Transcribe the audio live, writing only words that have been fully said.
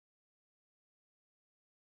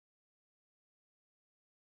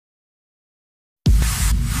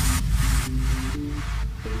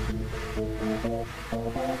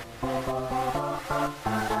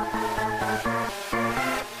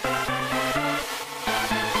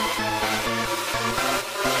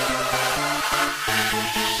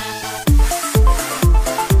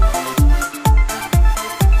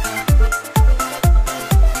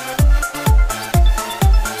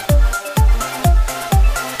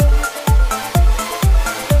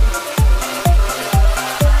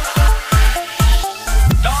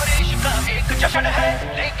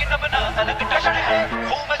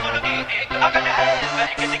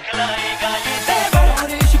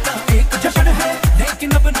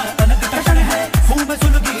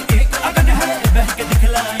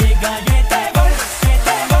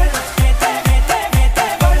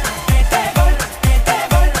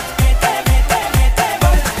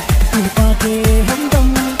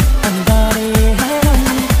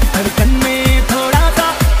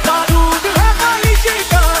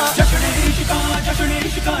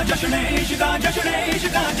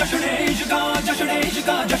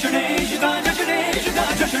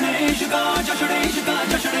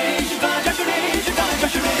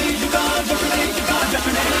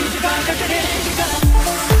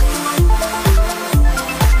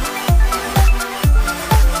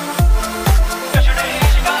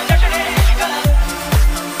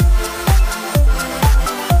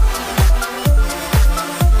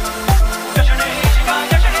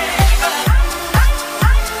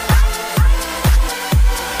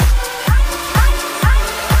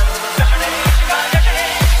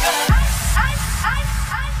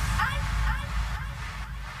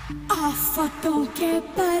आफतों के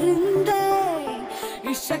परिंदे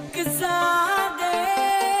इश्क ज़ादे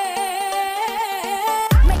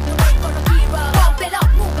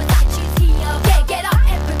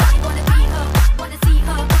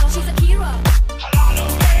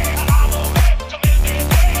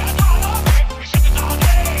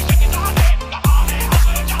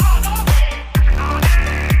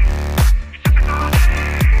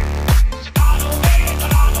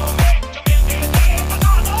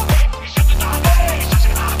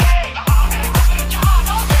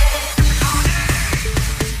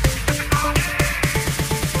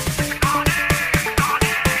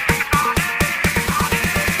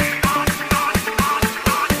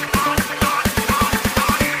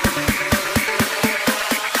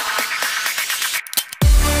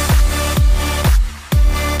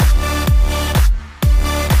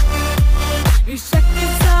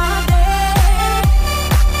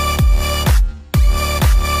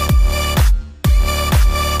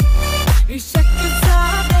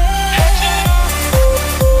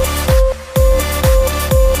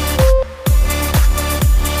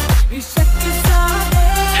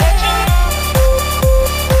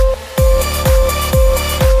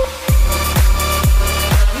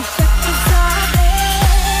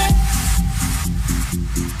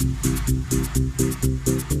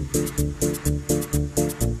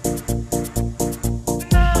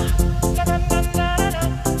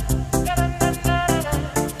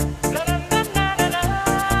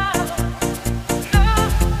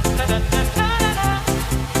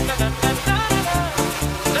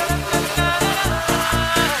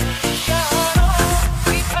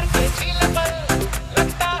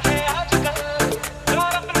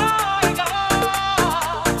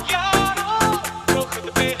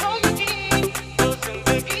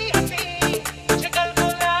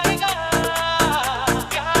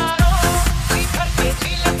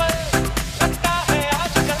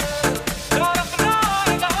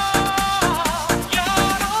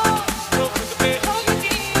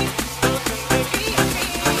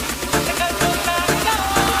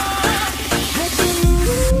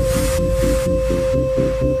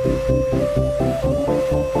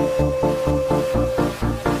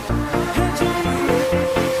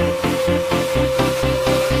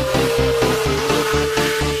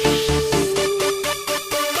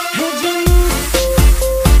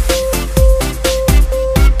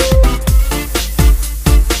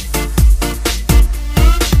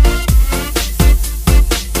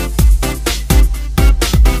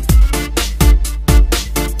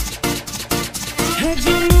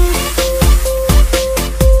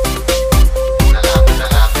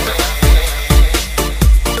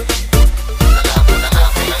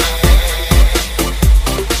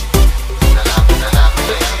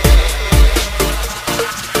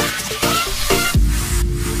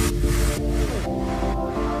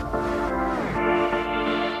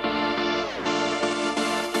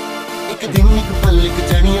एक दिन एक पल एक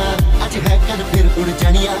जनिया आज है कल फिर उड़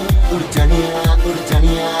जानिया उड़ जानिया उड़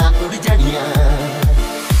जानिया उड़ जानिया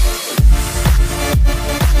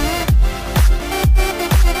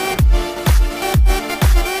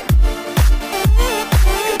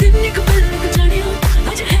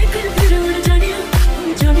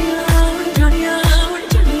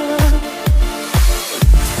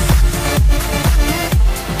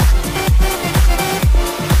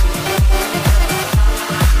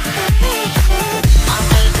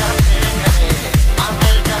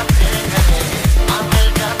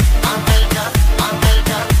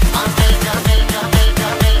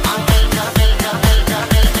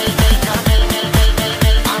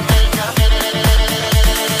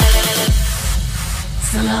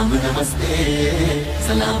सलाम नमस्ते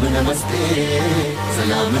सलाम नमस्ते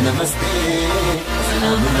सलाम नमस्ते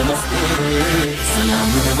सलाम नमस्ते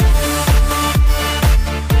सलाम नमस्ते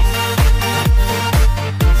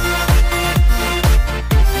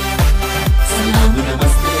सलाम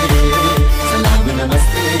नमस्ते सलाम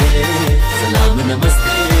नमस्ते सलाम नमस्ते सलाम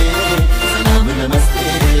नमस्ते सलाम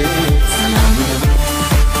नमस्ते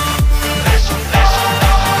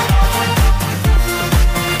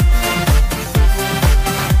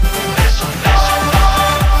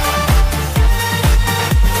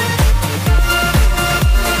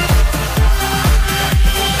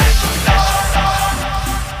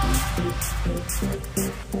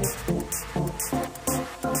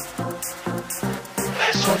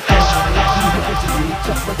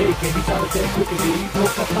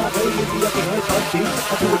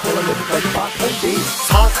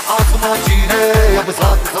साथ आसमां चीरे अब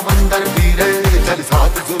साथ समंदर पीरे चल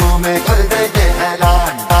साथ जुनों में कर देते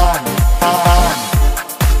ऐलान तान तान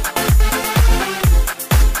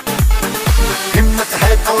हिम्मत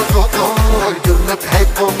है तो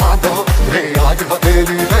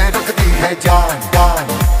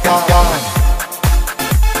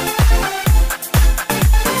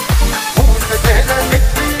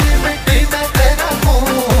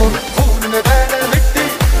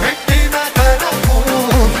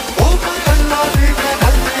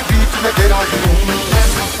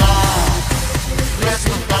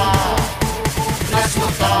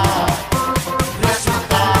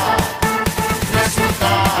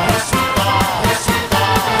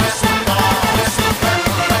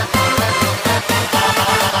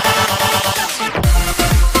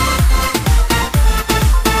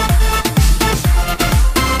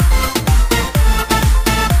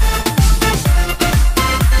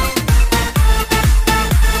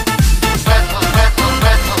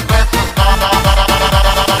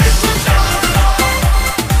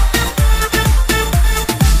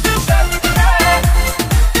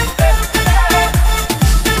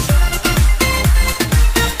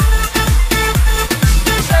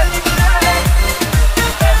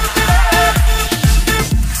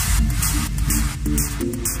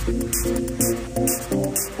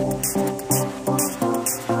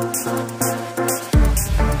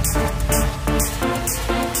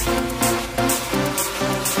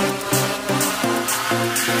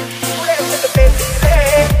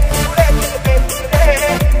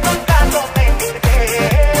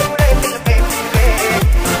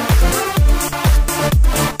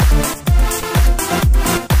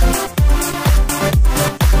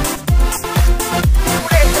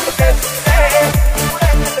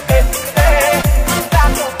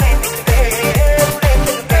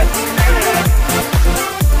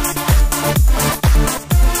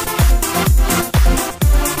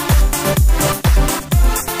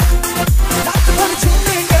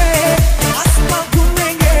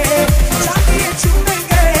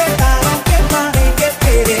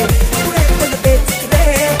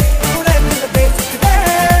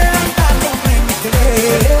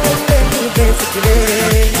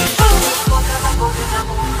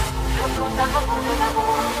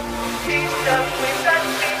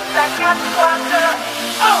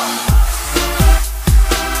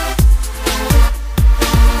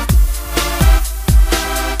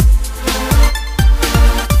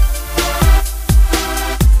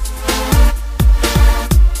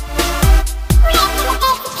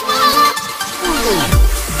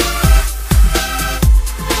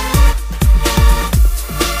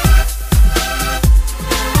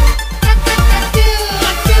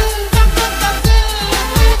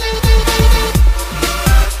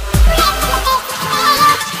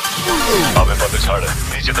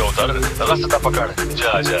नीचे तो उतर रास्ता पकड़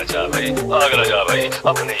जा जा जा भाई आगरा जा भाई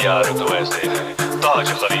अपने यार तो ऐसे हैं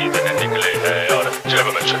ताज खरीदने निकले हैं और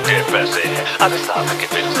जेब में छुट्टे पैसे हैं अबे साहब के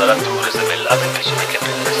दिल जरा दूर से मिल अबे पिछले के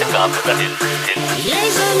दिल से काम का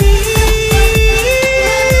दिल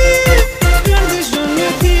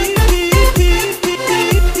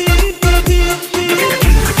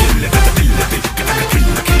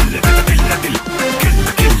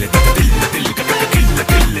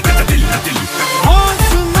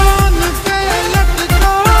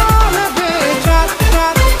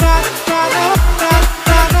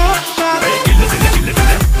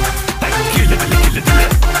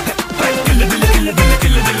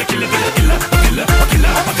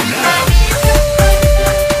Killer,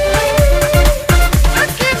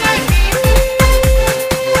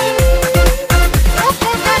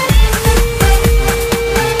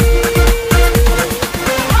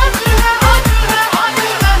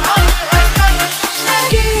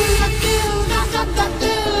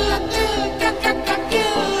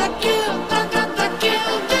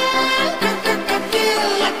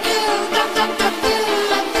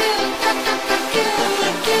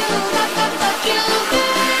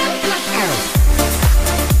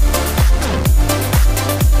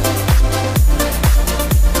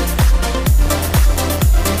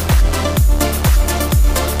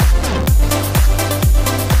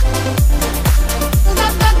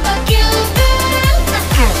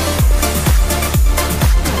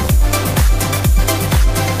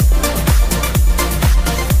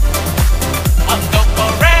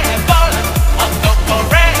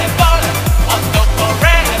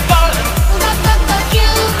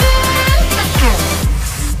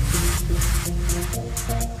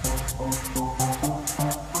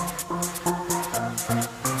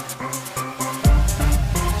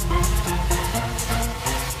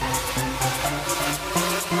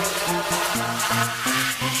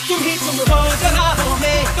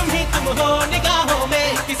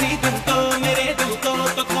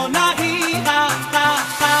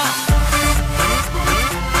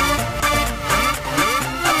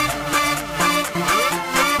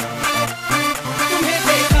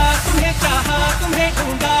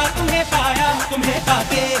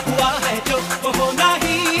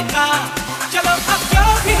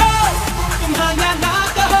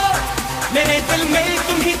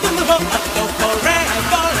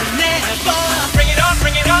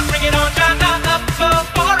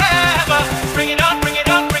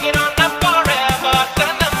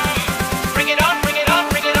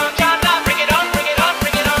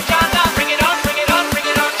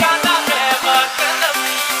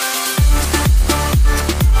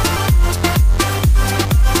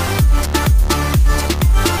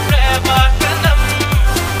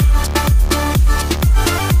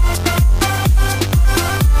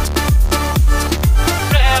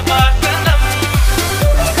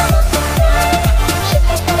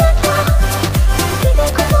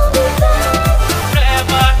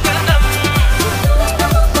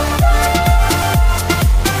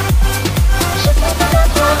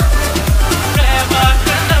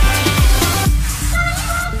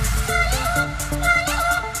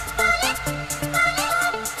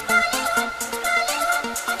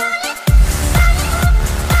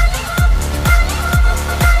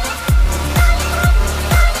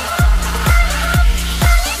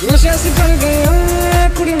 से चढ़ गई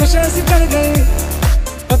कुड़ी नशे से चढ़ गई,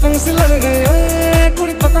 पतंग से लड़ गई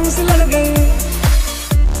कुड़ी पतंग से लड़ गई।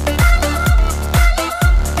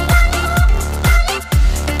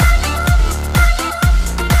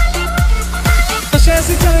 नशे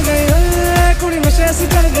से चढ़ गई कुड़ी नशे से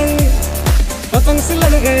चढ़ गई, पतंग से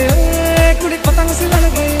लड़ गई कुड़ी पतंग से लड़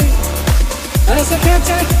गई। ऐसे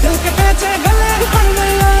खेचे दिल के पेचे गले पड़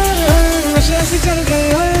गई, नशे से चढ़ गई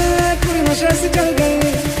कुड़ी नशे से चढ़ गई,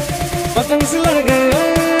 पतंग से लड़ गई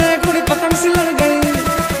कुड़ी पतंग से लड़ गई।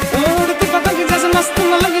 उड़ती पतंग जैसे मस्त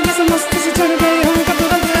न लगी जैसे मस्त से चढ़ गई, हमका तो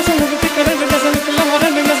रंग जैसे लगती करंट जैसे निकला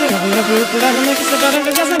रंग जैसे उड़ाने की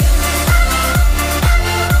करंट जैसे।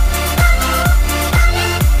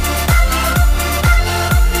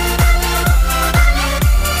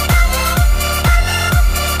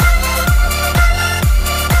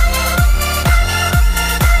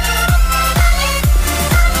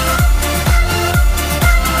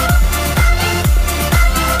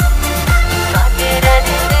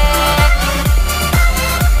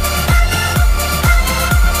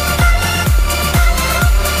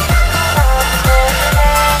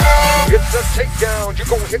 Takedown, you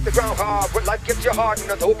gon' hit the ground hard. When life gets you hard and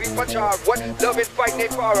the whole beat punch hard. What love and fight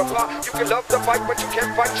ain't far apart. You can love the fight, but you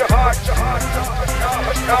can't fight your heart.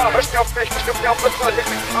 Hush now, hush now, fish, hush now, but hit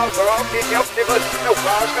me out. We're all getting out, never no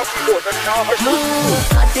rush, no people, hush now, hush now.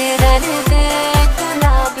 आते रहने दे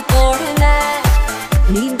गुलाब तोड़ना,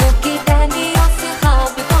 नींदों की टहनियाँ